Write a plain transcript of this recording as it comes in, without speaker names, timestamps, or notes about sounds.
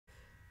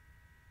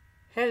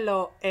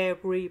Hello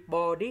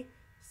everybody.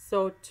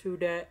 So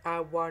today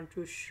I want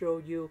to show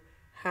you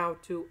how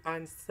to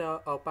answer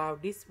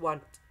about this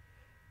one.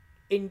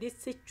 In this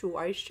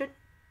situation,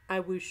 I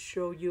will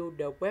show you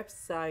the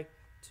website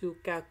to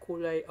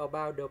calculate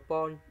about the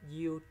bond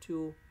yield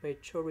to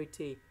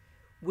maturity.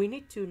 We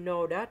need to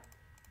know that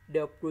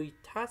the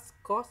pre-tax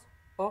cost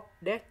of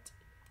debt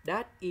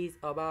that is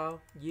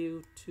about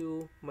yield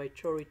to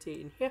maturity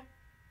in here.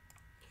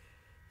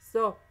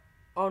 So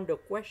on the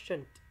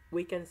question,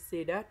 we can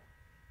see that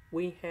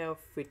we have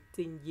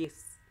 15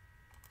 years.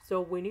 So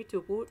we need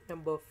to put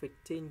number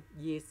 15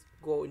 years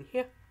go in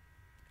here.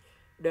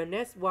 The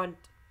next one,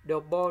 the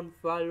bond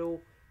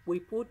value, we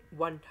put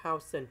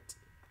 1000.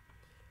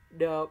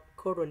 The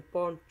current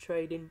bond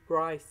trading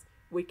price,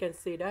 we can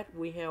see that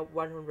we have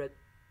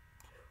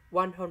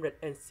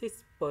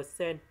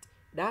 106%.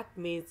 That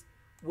means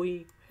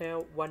we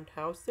have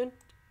 1000.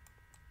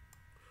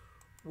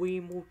 We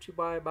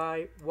multiply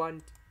by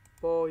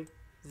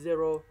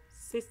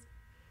 1.06,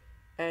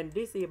 and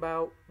this is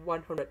about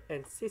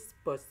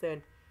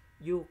 106%.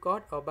 You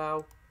got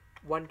about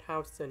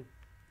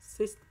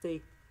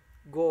 1060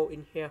 go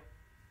in here.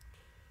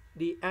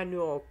 The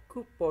annual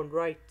coupon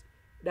rate,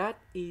 that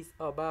is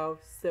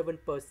about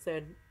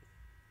 7%.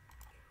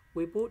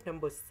 We put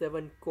number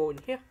 7 go in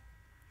here.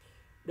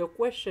 The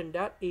question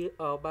that is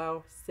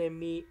about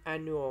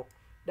semi-annual,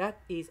 that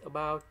is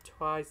about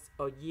twice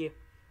a year,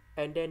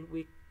 and then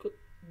we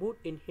put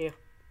in here,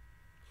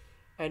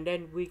 and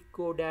then we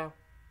go down,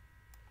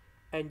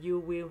 and you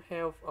will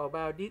have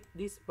about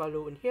this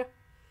value in here.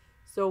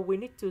 So we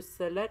need to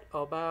select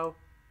about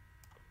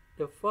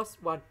the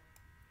first one,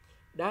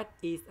 that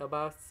is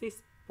about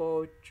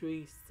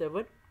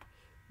 6.37,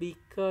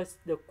 because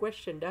the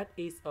question that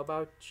is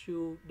about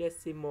 2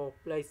 decimal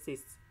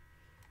places.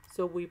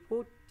 So we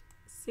put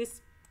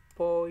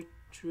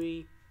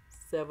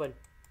 6.37.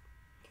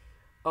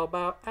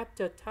 About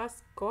after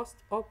tax cost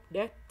of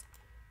debt,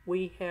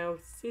 we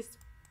have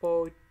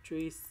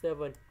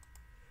 6.37.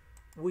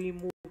 We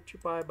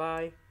multiply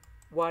by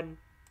 1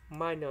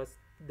 minus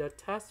the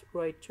tax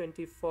rate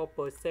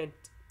 24%,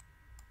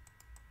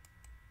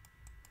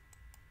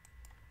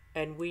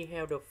 and we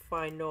have the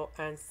final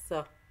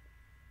answer,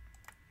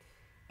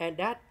 and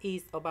that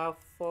is about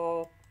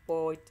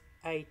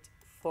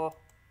 4.84.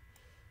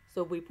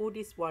 So we put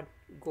this one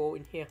go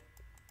in here.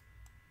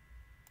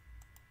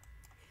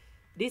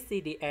 This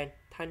is the end.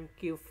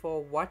 Thank you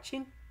for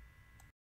watching.